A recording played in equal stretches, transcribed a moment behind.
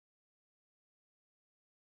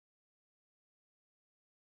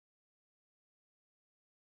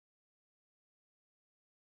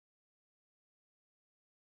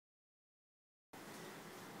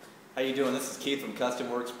How you doing? This is Keith from Custom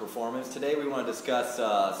Works Performance. Today we want to discuss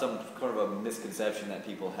some kind of a misconception that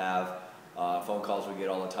people have. Phone calls we get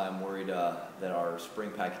all the time worried that our spring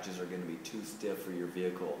packages are going to be too stiff for your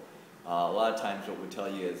vehicle. A lot of times what we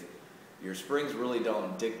tell you is your springs really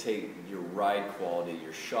don't dictate your ride quality.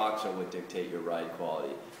 Your shocks are what dictate your ride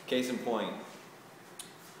quality. Case in point,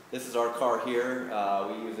 this is our car here.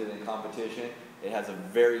 We use it in competition. It has a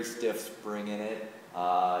very stiff spring in it.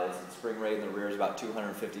 Its spring rate in the rear is about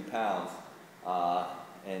 250 pounds.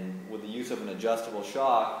 And with the use of an adjustable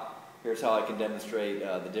shock, here's how I can demonstrate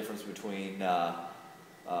the difference between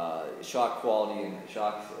shock quality and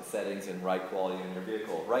shock settings and ride quality in your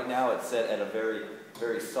vehicle. Right now it's set at a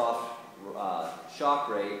very soft shock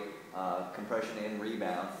rate, compression and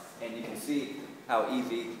rebound, and you can see how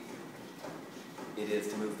easy it is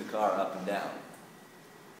to move the car up and down.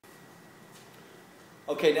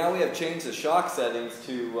 Okay, now we have changed the shock settings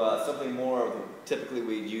to something more of typically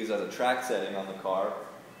we'd use as a track setting on the car.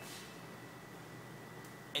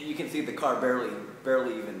 And you can see the car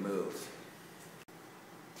barely even moves.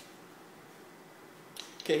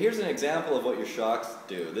 Okay, here's an example of what your shocks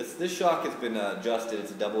do. This shock has been adjusted.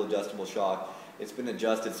 It's a double adjustable shock. It's been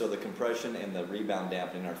adjusted so the compression and the rebound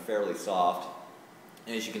dampening are fairly soft.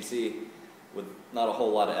 And as you can see, with not a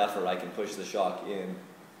whole lot of effort, I can push the shock in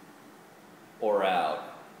or out.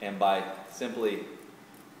 And by simply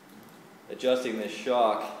adjusting this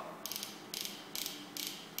shock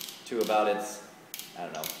to about its, I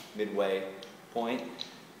don't know, midway point,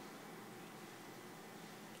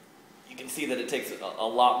 you can see that it takes a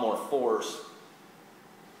lot more force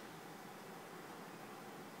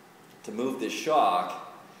to move this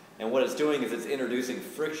shock, and what it's doing is it's introducing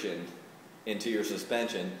friction into your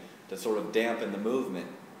suspension to sort of dampen the movement.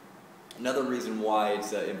 Another reason why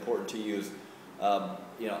it's important to use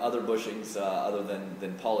other bushings other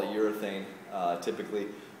than polyurethane, typically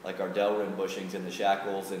like our Delrin bushings in the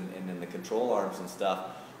shackles and in the control arms and stuff,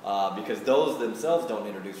 because those themselves don't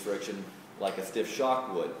introduce friction like a stiff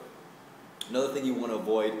shock would. Another thing you want to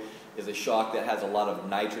avoid is a shock that has a lot of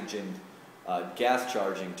nitrogen gas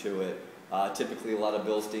charging to it. Typically a lot of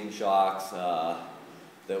Bilstein shocks.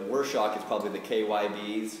 The worst shock is probably the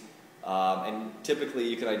KYBs. And typically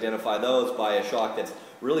you can identify those by a shock that's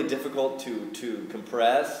really difficult to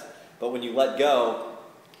compress, but when you let go,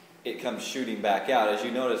 it comes shooting back out. As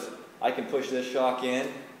you notice, I can push this shock in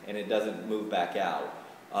and it doesn't move back out.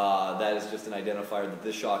 That is just an identifier that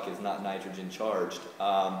this shock is not nitrogen charged.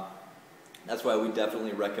 That's why we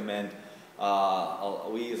definitely recommend,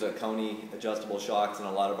 we use a Coney adjustable shocks in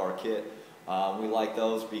a lot of our kit. We like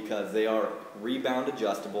those because they are rebound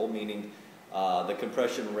adjustable, meaning the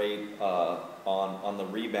compression rate on the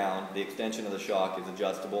rebound, the extension of the shock is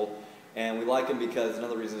adjustable. And we like them because,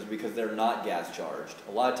 another reason is because they're not gas charged.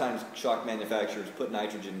 A lot of times shock manufacturers put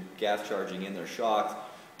nitrogen gas charging in their shocks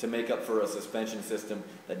to make up for a suspension system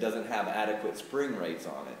that doesn't have adequate spring rates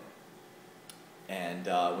on it. And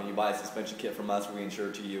when you buy a suspension kit from us, we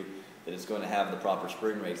ensure to you that it's going to have the proper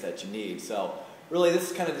spring rates that you need. So really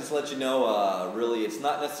this kind of just lets you know, really it's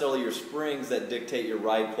not necessarily your springs that dictate your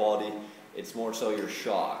ride quality. It's more so your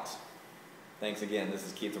shocks. Thanks again. This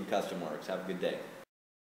is Keith from Custom Works. Have a good day.